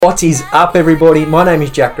What is up, everybody? My name is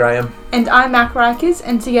Jack Graham. And I'm Mac Rikers,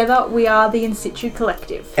 and together we are the In Situ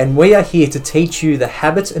Collective. And we are here to teach you the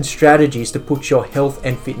habits and strategies to put your health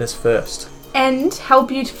and fitness first. And help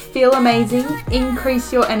you to feel amazing,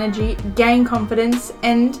 increase your energy, gain confidence,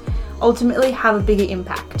 and ultimately have a bigger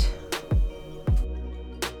impact.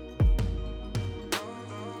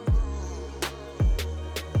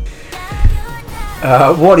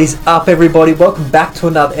 What is up, everybody? Welcome back to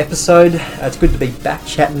another episode. It's good to be back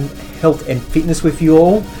chatting health and fitness with you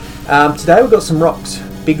all. Today we've got some rocks,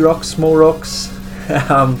 big rocks, small rocks.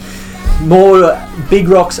 More big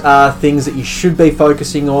rocks are things that you should be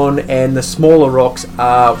focusing on, and the smaller rocks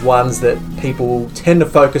are ones that people tend to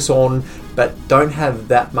focus on but don't have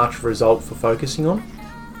that much result for focusing on.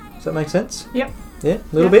 Does that make sense? Yep. Yeah,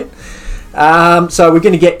 a little bit. So we're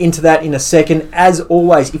going to get into that in a second. As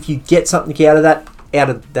always, if you get something out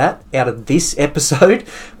of this episode,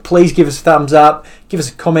 please give us a thumbs up, give us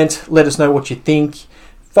a comment, let us know what you think.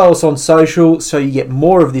 Follow us on social so you get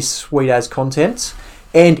more of this sweet as content.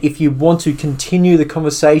 And if you want to continue the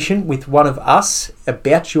conversation with one of us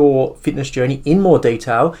about your fitness journey in more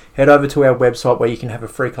detail, head over to our website where you can have a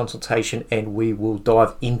free consultation and we will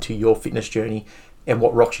dive into your fitness journey and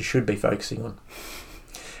what rocks you should be focusing on.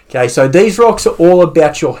 Okay, so these rocks are all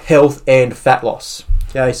about your health and fat loss.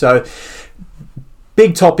 Okay, so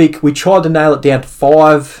big topic. We tried to nail it down to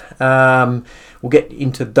 5. We'll get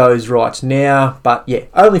into those right now. But yeah,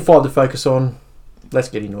 only 5 to focus on. Let's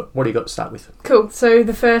get into it. What do you got to start with? Cool. So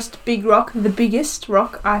the first big rock, the biggest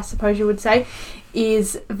rock, I suppose you would say,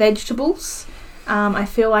 is vegetables. I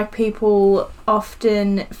feel like people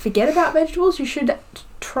often forget about vegetables. You should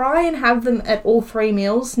try and have them at all 3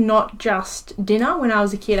 meals, not just dinner. When I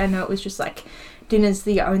was a kid, I know it was just like dinner's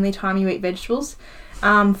the only time you eat vegetables.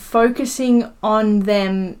 Focusing on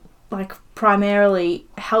them like primarily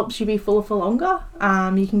helps you be fuller for longer.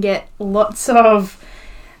 You can get lots of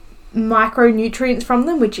micronutrients from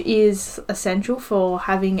them, which is essential for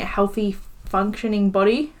having a healthy functioning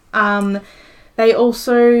body. They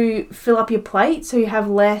also fill up your plate, so you have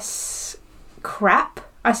less crap,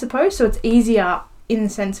 I suppose. So it's easier in the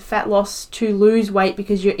sense of fat loss to lose weight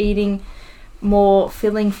because you're eating more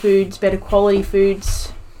filling foods, better quality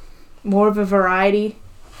foods, more of a variety.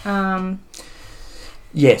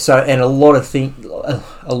 Yeah, so and a lot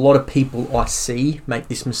of people I see make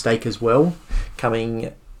this mistake as well,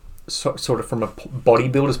 coming sort of from a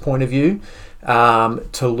bodybuilder's point of view.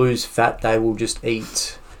 To lose fat, they will just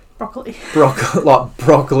eat broccoli,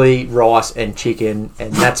 rice and chicken,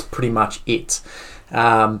 and that's pretty much it.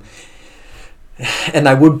 And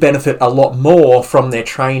they would benefit a lot more from their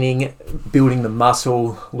training, building the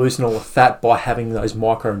muscle, losing all the fat by having those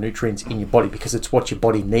micronutrients in your body, because it's what your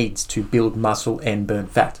body needs to build muscle and burn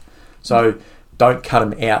fat. So don't cut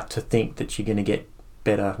them out to think that you're going to get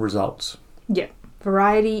better results. Yeah,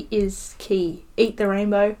 variety is key. Eat the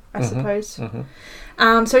rainbow, I suppose.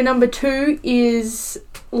 Mm-hmm. So number 2 is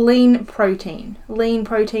lean protein. Lean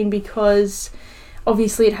protein because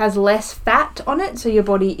obviously it has less fat on it, so your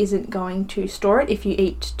body isn't going to store it if you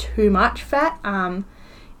eat too much fat.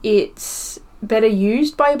 It's better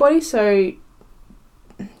used by your body, so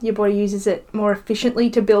your body uses it more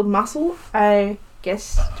efficiently to build muscle, I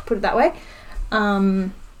guess, to put it that way.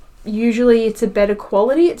 Usually it's a better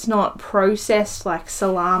quality. It's not processed like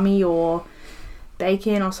salami or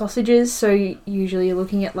bacon or sausages, so usually you're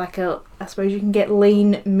looking at I suppose you can get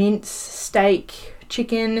lean mince, steak,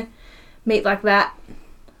 chicken, meat like that.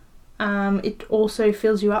 It also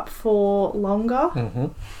fills you up for longer.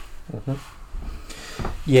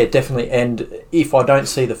 Yeah, definitely. And if I don't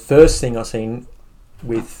see the first thing I've seen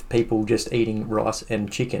with people just eating rice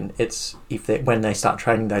and chicken, it's when they start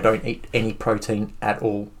training, they don't eat any protein at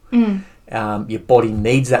all. Your body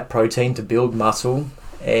needs that protein to build muscle,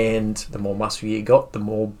 and the more muscle you got, the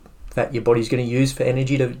more fat your body's going to use for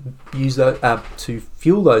energy to use to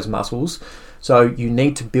fuel those muscles. So you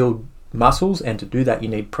need to build muscles, and to do that you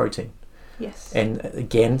need protein. Yes. And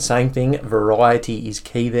again, same thing, variety is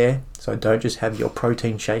key there. So don't just have your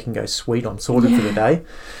protein shake and go sweet, I'm sorted for the day.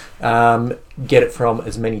 Get it from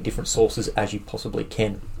as many different sources as you possibly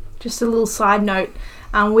can. Just a little side note,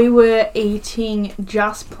 we were eating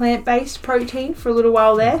just plant-based protein for a little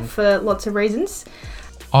while there for lots of reasons.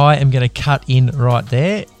 I am going to cut in right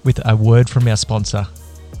there with a word from our sponsor.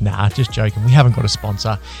 Nah, just joking. We haven't got a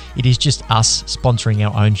sponsor. It is just us sponsoring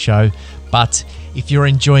our own show. But if you're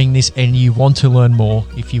enjoying this and you want to learn more,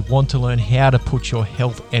 if you want to learn how to put your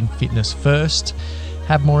health and fitness first,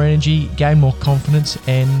 have more energy, gain more confidence,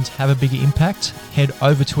 and have a bigger impact, head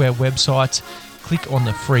over to our website, click on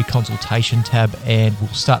the free consultation tab, and we'll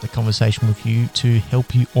start the conversation with you to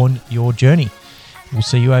help you on your journey. We'll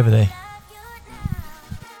see you over there.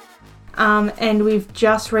 And we've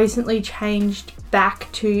just recently changed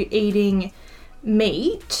back to eating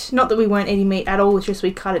meat. Not that we weren't eating meat at all, it's just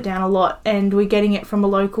we cut it down a lot, and we're getting it from a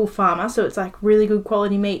local farmer, so it's like really good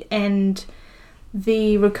quality meat, and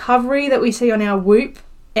the recovery that we see on our Whoop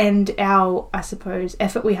and our, I suppose,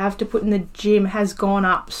 effort we have to put in the gym has gone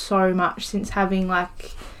up so much since having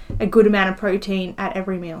like a good amount of protein at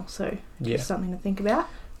every meal. So just something to think about.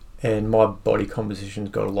 And my body composition's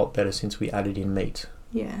got a lot better since we added in meat.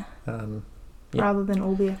 Yeah. Rather than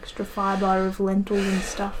all the extra fibre of lentils and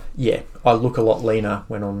stuff. Yeah, I look a lot leaner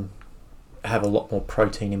when have a lot more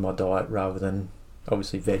protein in my diet rather than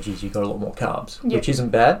obviously veggies. You've got a lot more carbs, which isn't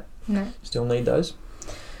bad. No. Still need those.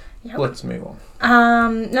 Yep. Let's move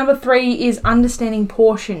on. Number 3 is understanding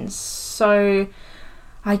portions. So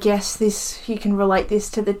I guess you can relate this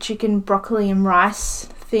to the chicken, broccoli and rice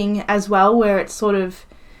thing as well, where it's sort of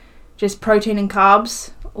just protein and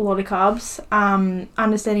carbs, a lot of carbs.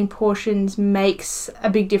 Understanding portions makes a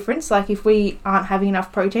big difference. Like if we aren't having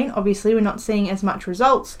enough protein, obviously we're not seeing as much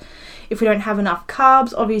results. If we don't have enough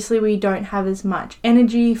carbs, obviously we don't have as much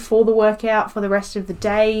energy for the workout for the rest of the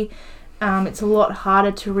day. It's a lot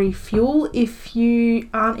harder to refuel if you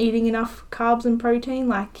aren't eating enough carbs and protein.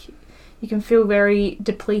 Like you can feel very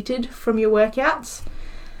depleted from your workouts.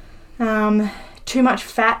 Too much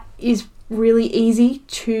fat is really easy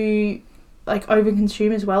to like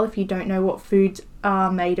overconsume as well if you don't know what foods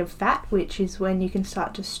are made of fat, which is when you can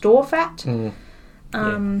start to store fat.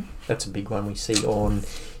 That's a big one we see on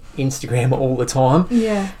Instagram all the time.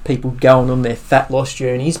 Yeah. People going on their fat loss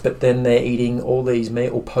journeys, but then they're eating all these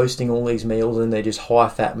meals or posting all these meals, and they're just high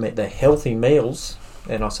fat. They're healthy meals,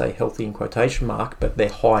 and I say healthy in quotation mark, but they're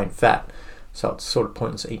high in fat. So it's sort of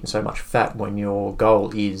pointless eating so much fat when your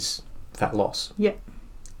goal is fat loss. Yeah.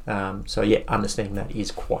 Understanding that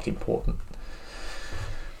is quite important.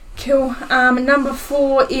 Cool. Number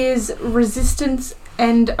 4 is resistance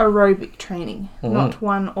and aerobic training. Not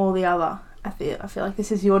one or the other. I feel like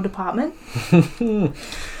this is your department.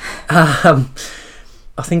 I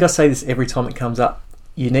think I say this every time it comes up.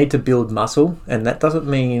 You need to build muscle, and that doesn't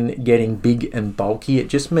mean getting big and bulky. It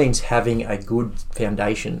just means having a good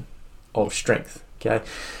foundation of strength. Okay,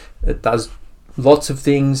 it does lots of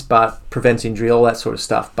things, but prevents injury, all that sort of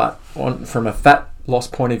stuff. But from a fat loss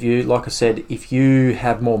point of view, like I said, if you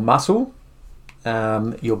have more muscle,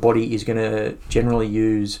 your body is going to generally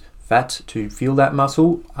use fat to fuel that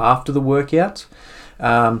muscle after the workout.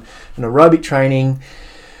 And aerobic training,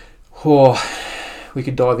 we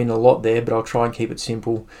could dive in a lot there, but I'll try and keep it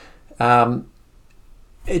simple.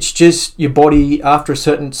 It's just your body after a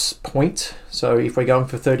certain point. So if we're going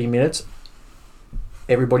for 30 minutes,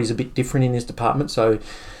 everybody's a bit different in this department. So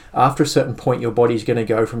after a certain point, your body's going to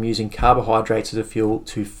go from using carbohydrates as a fuel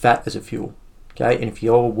to fat as a fuel. Okay, and if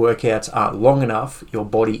your workouts aren't long enough, your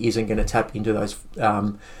body isn't going to tap into those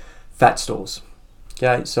fat stores.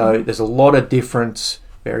 Okay, so there's a lot of different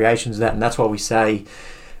variations of that, and that's why we say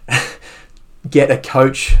get a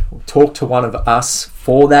coach, talk to one of us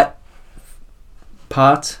for that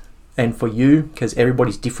part and for you, because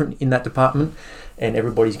everybody's different in that department and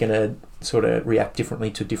everybody's going to sort of react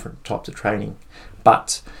differently to different types of training.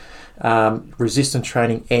 But resistance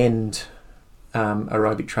training and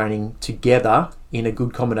aerobic training together in a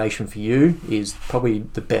good combination for you is probably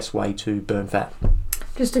the best way to burn fat.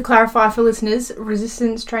 Just to clarify for listeners,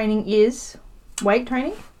 resistance training is weight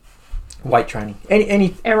training? Weight training. Any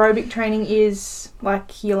aerobic training is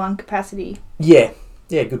like your lung capacity. Yeah,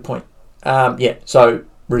 good point. So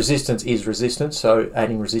resistance is resistance. So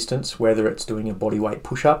adding resistance, whether it's doing a body weight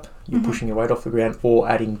push-up, you're pushing your weight off the ground, or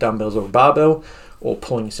adding dumbbells or a barbell, or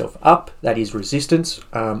pulling yourself up, that is resistance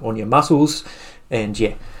on your muscles. And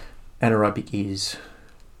anaerobic is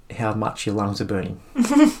how much your lungs are burning.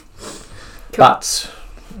 Cool. But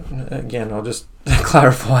again, I'll just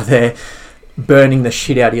clarify there, burning the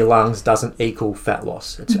shit out of your lungs doesn't equal fat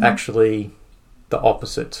loss. It's actually the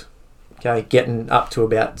opposite. Okay, getting up to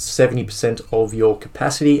about 70% of your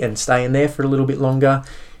capacity and staying there for a little bit longer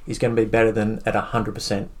is going to be better than at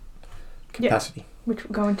 100% capacity. Yep. Which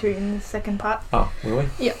we'll go into in the second part. Oh, will we?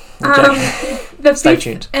 Yeah. Okay. Stay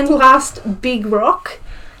tuned. And last big rock.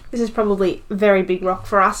 This is probably a very big rock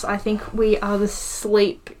for us. I think we are the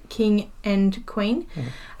sleep king and queen.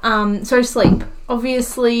 So sleep.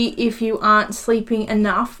 Obviously, if you aren't sleeping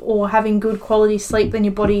enough or having good quality sleep, then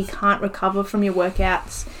your body can't recover from your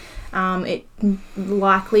workouts. It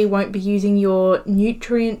likely won't be using your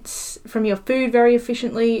nutrients from your food very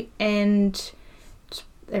efficiently, and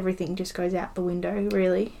everything just goes out the window,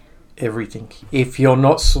 really. Everything. If you're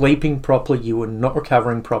not sleeping properly, you are not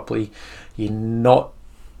recovering properly, you're not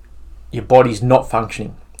your body's not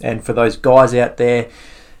functioning. And for those guys out there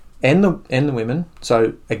and the women,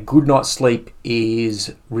 so a good night's sleep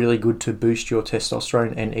is really good to boost your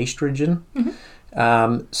testosterone and estrogen.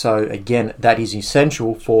 So again, that is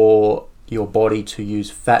essential for your body to use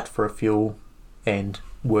fat for a fuel and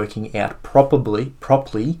working out properly.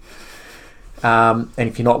 And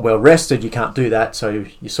if you're not well rested, you can't do that. So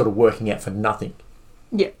you're sort of working out for nothing.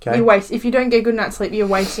 Yeah, Okay. you waste. If you don't get a good night's sleep, you're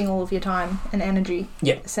wasting all of your time and energy.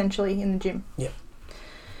 Yeah. Essentially in the gym. Yeah.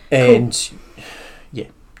 And yeah,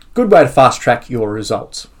 good way to fast track your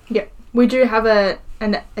results. Yeah, we do have a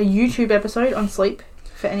YouTube episode on sleep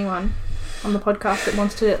for anyone on the podcast that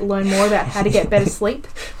wants to learn more about how to get better sleep.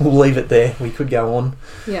 We'll leave it there. We could go on.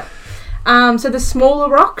 Yeah. So the smaller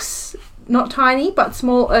rocks, not tiny, but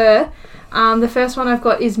smaller. The first one I've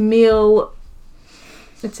got is meal.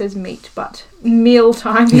 It says meat, but meal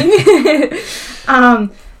timing.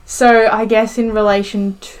 So I guess in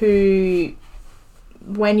relation to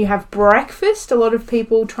when you have breakfast, a lot of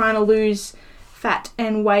people trying to lose fat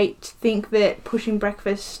and weight think that pushing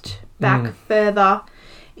breakfast back further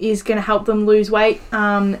is going to help them lose weight.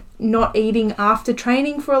 Not eating after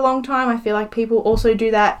training for a long time. I feel like people also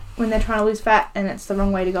do that when they're trying to lose fat, and it's the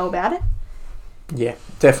wrong way to go about it. Yeah,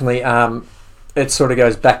 definitely. It sort of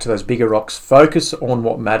goes back to those bigger rocks. Focus on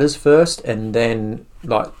what matters first, and then,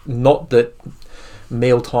 like, not that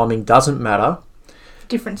meal timing doesn't matter.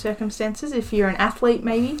 Different circumstances. If you're an athlete,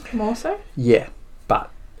 maybe more so. Yeah, but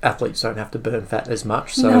athletes don't have to burn fat as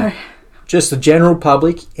much. So No. just the general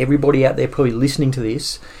public, everybody out there probably listening to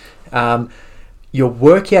this, your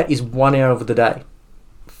workout is 1 hour of the day.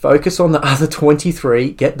 Focus on the other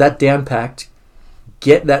 23, get that down packed,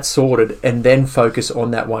 get that sorted, and then focus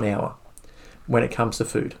on that 1 hour when it comes to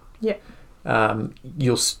food. Yeah.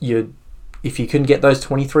 If you can get those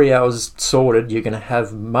 23 hours sorted, you're going to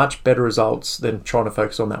have much better results than trying to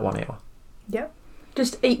focus on that 1 hour. Yep.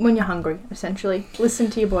 Just eat when you're hungry, essentially. Listen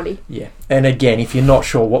to your body. Yeah. And again, if you're not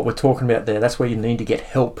sure what we're talking about there, that's where you need to get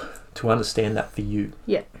help to understand that for you.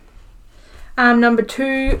 Yeah. Number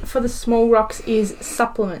 2 for the small rocks is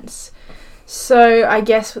supplements. So I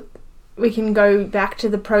guess we can go back to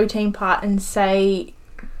the protein part and say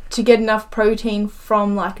to get enough protein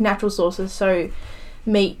from like natural sources, so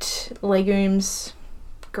meat, legumes,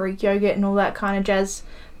 Greek yogurt and all that kind of jazz,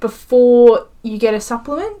 before you get a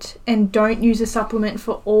supplement, and don't use a supplement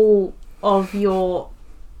for all of your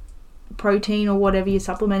protein or whatever you're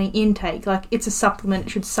supplementing intake. Like, it's a supplement, it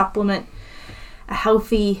should supplement a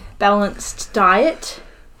healthy, balanced diet.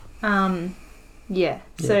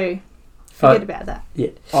 So forget about that. Yeah,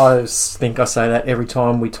 I think I say that every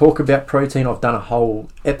time we talk about protein. I've done a whole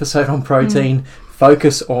episode on protein.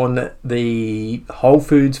 Focus on the whole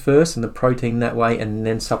foods first and the protein that way, and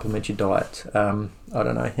then supplement your diet. I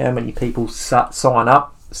don't know how many people sign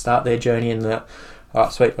up, start their journey, and all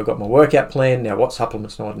right, sweet, I've got my workout plan. Now what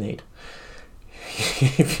supplements do I need?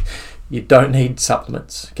 You don't need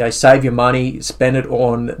supplements. Okay, save your money, spend it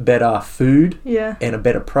on better food and a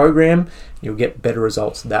better program. You'll get better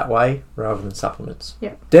results that way rather than supplements.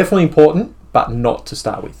 Yeah. Definitely important, but not to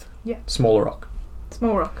start with. Yeah. Smaller rock.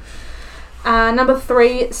 Small rock. Number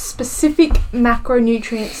 3, specific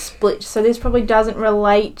macronutrient split. So this probably doesn't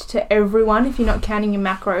relate to everyone if you're not counting your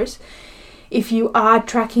macros. If you are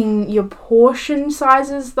tracking your portion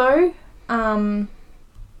sizes though,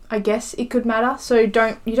 I guess it could matter. So you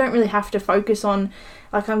don't really have to focus on,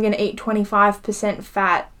 like, I'm going to eat 25%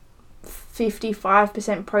 fat,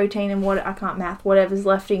 55% protein, and whatever's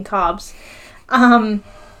left in carbs.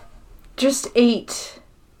 Just eat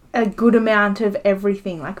a good amount of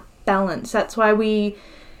everything, like balance. That's why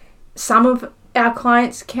some of our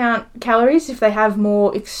clients count calories if they have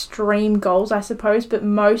more extreme goals, I suppose, but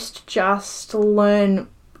most just learn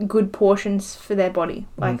good portions for their body.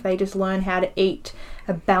 Like, they just learn how to eat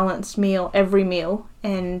a balanced meal every meal,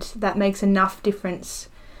 and that makes enough difference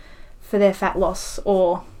for their fat loss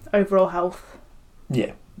or overall health.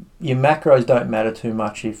 Yeah. Your macros don't matter too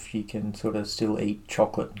much if you can sort of still eat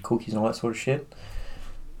chocolate and cookies and all that sort of shit.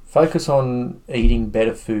 Focus on eating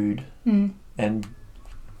better food and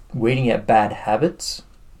weeding out bad habits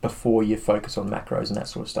before you focus on macros and that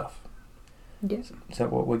sort of stuff. Yes. Is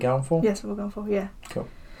that what we're going for? Yes, we're going for, yeah. Cool.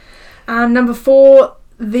 Number 4,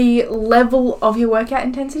 the level of your workout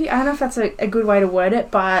intensity. I don't know if that's a good way to word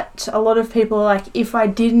it, but a lot of people are like, if I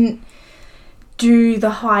didn't do the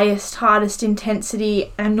highest, hardest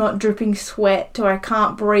intensity, I'm not dripping sweat, or I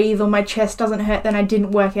can't breathe, or my chest doesn't hurt, then I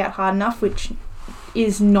didn't work out hard enough, which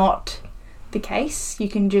is not the case. You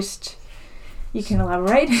can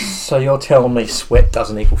elaborate. So you're telling me sweat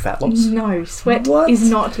doesn't equal fat loss? No, sweat is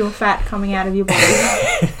not your fat coming out of your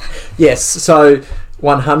body. Yes, so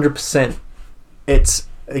 100%. It's,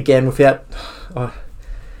 again, without...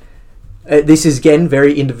 this is, again,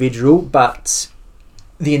 very individual, but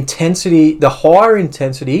the higher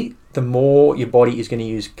intensity, the more your body is going to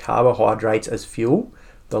use carbohydrates as fuel.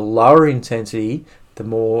 The lower intensity, the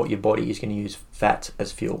more your body is going to use fat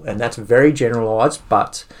as fuel. And that's very generalised,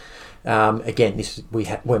 but again,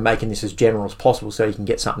 we're making this as general as possible so you can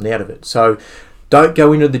get something out of it. So don't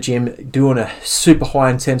go into the gym doing a super high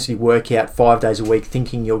intensity workout 5 days a week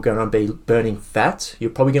thinking you're going to be burning fat. You're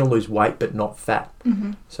probably going to lose weight, but not fat.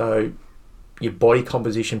 Mm-hmm. So your body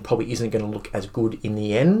composition probably isn't going to look as good in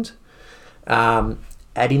the end.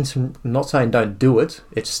 Add in some, I'm not saying don't do it,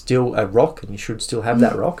 it's still a rock and you should still have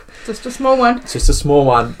that rock. Just a small one. It's just a small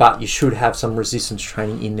one, but you should have some resistance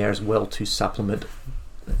training in there as well to supplement.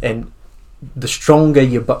 And the stronger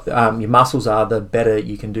your muscles are, the better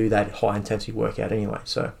you can do that high intensity workout anyway.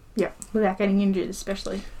 So yeah, without getting injured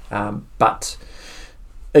especially. But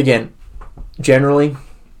again, generally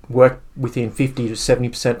work within 50 to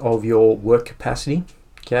 70% of your work capacity.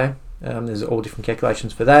 Okay, there's all different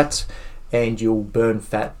calculations for that. And you'll burn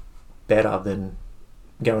fat better than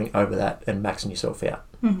going over that and maxing yourself out.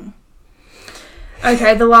 Mm-hmm.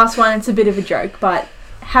 Okay, the last one, it's a bit of a joke, but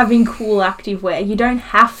having cool activewear. You don't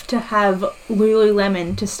have to have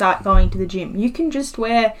Lululemon to start going to the gym. You can just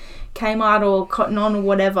wear Kmart or Cotton On or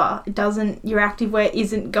whatever. Your activewear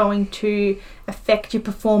isn't going to affect your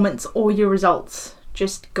performance or your results.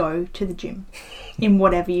 Just go to the gym in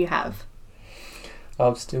whatever you have.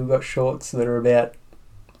 I've still got shorts that are about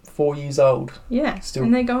 4 years old. Yeah,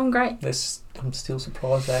 and they're going great. I'm still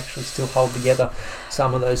surprised they actually still hold together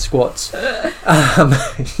some of those squats.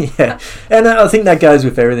 Yeah, and I think that goes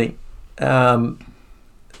with everything.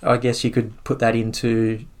 I guess you could put that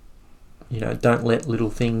into, don't let little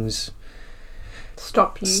things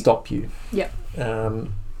stop you. Yep.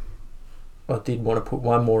 I did want to put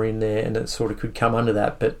one more in there, and it sort of could come under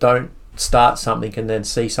that, but don't start something and then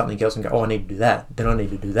see something else and go, oh, I need to do that, then I need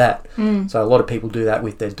to do that. So a lot of people do that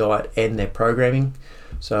with their diet and their programming.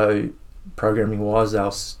 So programming wise,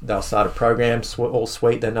 they'll start a program all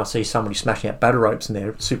sweet, then they'll see somebody smashing out battle ropes and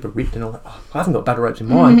they're super ripped and all that. Oh, I haven't got battle ropes in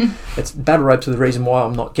mine. It's battle ropes are the reason why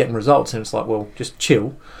I'm not getting results. And it's like, well, just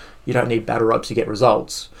chill. You don't need battle ropes to get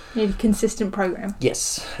results. You need a consistent program.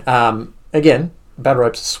 Yes. Again, battle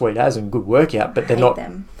ropes are sweet as and good workout, but they're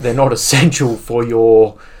not essential for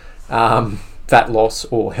your fat loss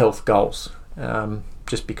or health goals,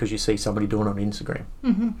 just because you see somebody doing it on Instagram.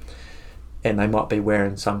 Mm-hmm. And they might be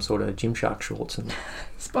wearing some sort of Gymshark shorts. And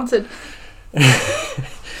sponsored.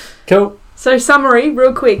 Cool. So summary,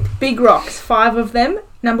 real quick. Big rocks, 5 of them.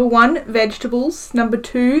 Number 1, vegetables. Number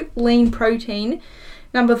 2, lean protein.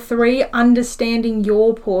 Number 3, understanding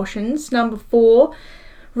your portions. Number 4,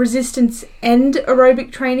 resistance and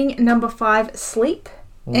aerobic training. Number 5, sleep.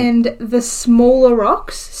 And the smaller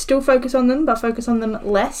rocks, still focus on them, but focus on them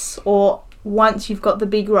less, or once you've got the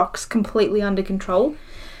big rocks completely under control.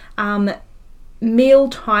 Meal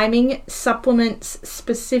timing, supplements,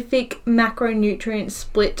 specific macronutrient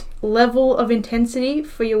split, level of intensity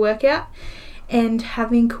for your workout, and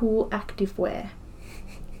having cool activewear.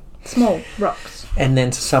 Small rocks. And then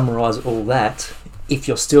to summarise all that, if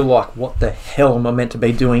you're still like, what the hell am I meant to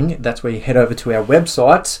be doing? That's where you head over to our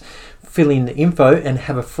website, fill in the info and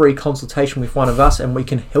have a free consultation with one of us, and we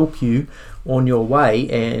can help you on your way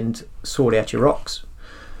and sort out your rocks.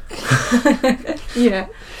 Yeah.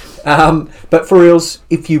 But for reals,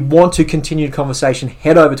 if you want to continue the conversation,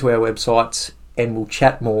 head over to our website and we'll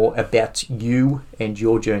chat more about you and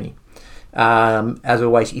your journey. As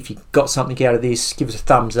always, if you got something out of this, give us a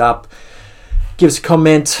thumbs up, give us a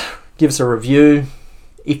comment, give us a review.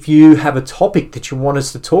 If you have a topic that you want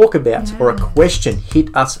us to talk about or a question,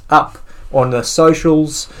 hit us up on the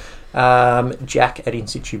socials. Jack at In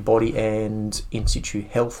Situ Body and In Situ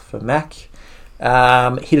Health for Mac.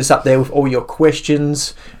 Hit us up there with all your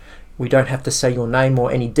questions. We don't have to say your name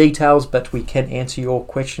or any details, but we can answer your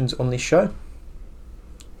questions on this show.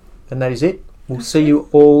 And that is it. We'll see you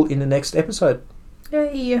all in the next episode.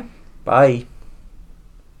 Yay. Bye.